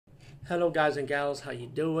Hello, guys and gals. How you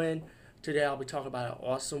doing? Today I'll be talking about an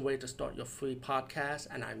awesome way to start your free podcast,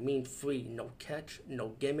 and I mean free. No catch, no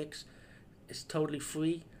gimmicks. It's totally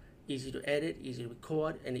free, easy to edit, easy to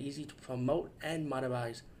record, and easy to promote and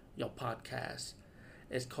monetize your podcast.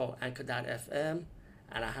 It's called Anchor.fm,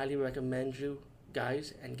 and I highly recommend you,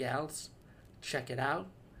 guys and gals, check it out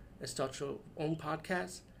and start your own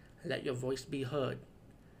podcast and let your voice be heard.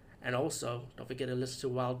 And also, don't forget to listen to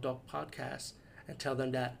Wild Dog Podcast and tell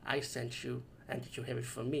them that I sent you and that you hear it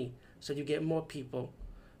from me. So you get more people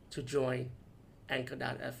to join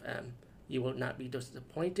Anchor.fm. You will not be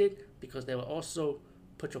disappointed because they will also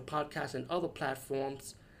put your podcast in other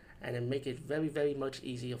platforms and then make it very, very much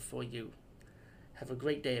easier for you. Have a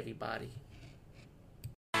great day, everybody.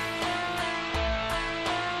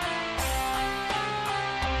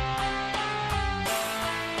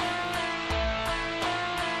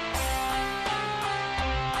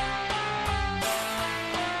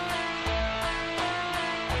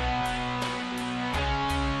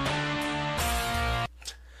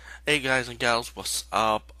 Hey guys and gals, what's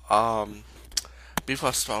up? Before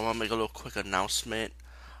I start, I want to make a little quick announcement.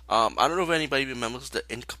 I don't know if anybody remembers the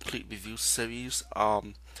Incomplete Review series.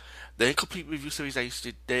 The Incomplete Review series I used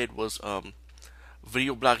to did was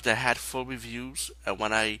video blogs that had full reviews, and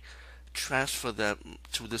when I transferred them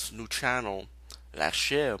to this new channel last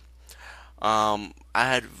year, I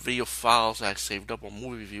had video files that I saved up on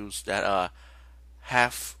movie reviews that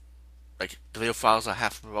half like the video files are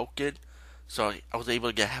half broken, so I was able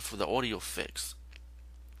to get half of the audio fixed.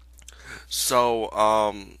 So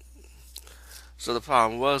so the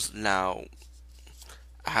problem was now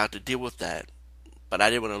I had to deal with that, but I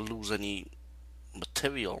didn't want to lose any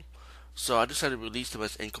material, so I decided to release them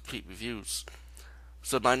as incomplete reviews.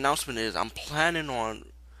 So my announcement is I'm planning on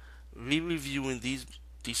re-reviewing these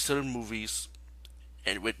certain movies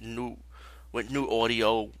and with new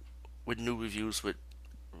audio, with new reviews, with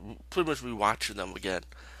pretty much rewatching them again.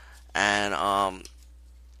 And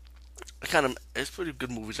it's pretty good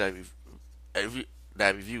movies that I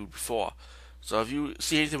reviewed before. So if you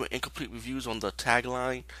see anything with incomplete reviews on the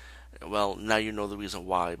tagline, well, now you know the reason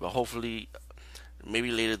why. But hopefully,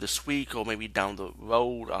 maybe later this week or maybe down the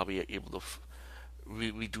road, I'll be able to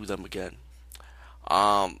redo them again.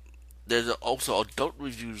 Um, there's also adult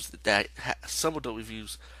reviews some adult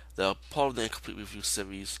reviews that are part of the incomplete review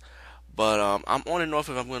series. But I'm on and off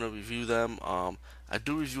if I'm going to review them. I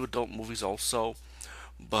do review adult movies also.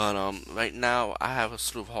 But right now, I have a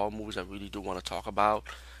slew of horror movies I really do want to talk about.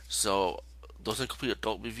 So those incomplete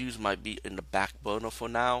adult reviews might be in the back burner for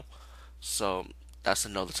now. So that's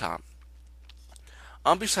another time.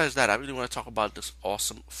 Besides that, I really want to talk about this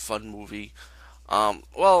awesome, fun movie.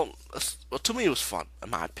 Well, to me it was fun, in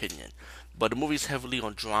my opinion. But the movie is heavily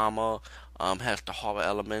on drama, has the horror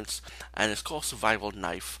elements, and it's called Survival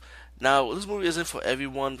Knife. Now, this movie isn't for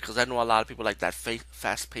everyone because I know a lot of people like that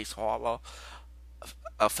fast-paced horror,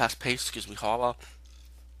 fast-paced, horror.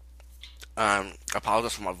 I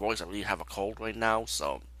apologize for my voice. I really have a cold right now,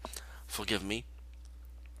 so forgive me.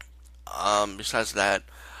 Besides that,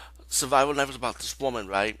 Survival Knife is about this woman,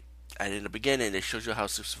 right? And in the beginning, it shows you how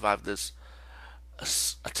she survived this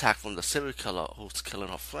attack from the serial killer who's killing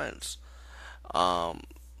her friends. Um,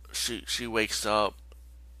 she wakes up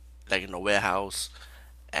like in a warehouse,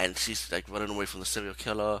 and she's like running away from the serial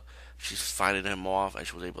killer. She's fighting him off, and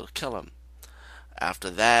she was able to kill him. After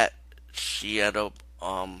that, she ended up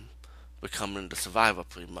becoming the survivor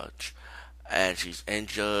pretty much, and she's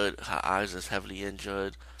injured. Her eyes is heavily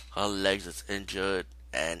injured. Her legs is injured,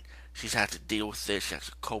 and she's had to deal with it. She has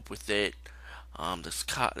to cope with it. There's a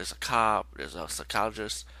cop, there's a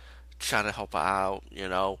psychologist trying to help her out,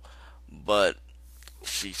 but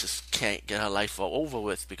she just can't get her life all over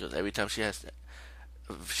with because every time she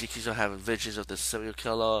keeps on having visions of this serial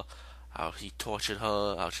killer, how he tortured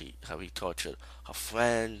her, how he tortured her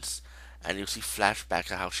friends, and you see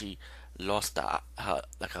flashbacks of how she lost her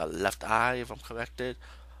left eye, if I'm corrected,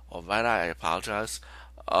 or right eye. I apologize.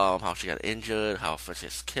 How she got injured, how her friend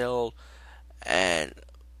gets killed, and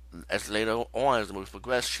as later on as the movie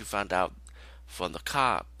progressed, she found out from the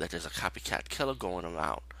cop that there's a copycat killer going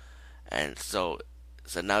around, and so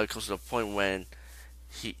now it comes to the point when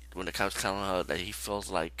the cop's telling her that he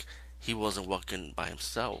feels like he wasn't working by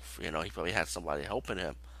himself. He probably had somebody helping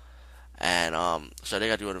him, and so they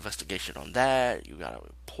got to do an investigation on that. You got a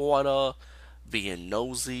reporter being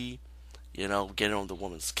nosy, getting on the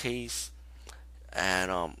woman's case,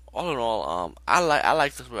 and all in all, I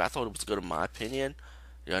like this movie. I thought it was good in my opinion.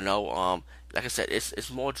 Like I said,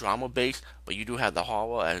 it's more drama based, but you do have the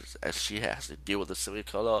horror as she has to deal with the serial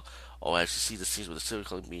killer, or as you see the scenes with the serial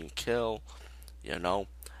killer being killed, you know.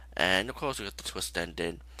 And of course, you got the twist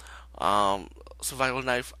ending. Um, Survival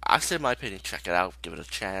Knife. I say, in my opinion, check it out. Give it a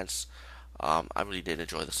chance. I really did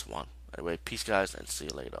enjoy this one. Anyway, peace, guys, and see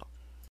you later.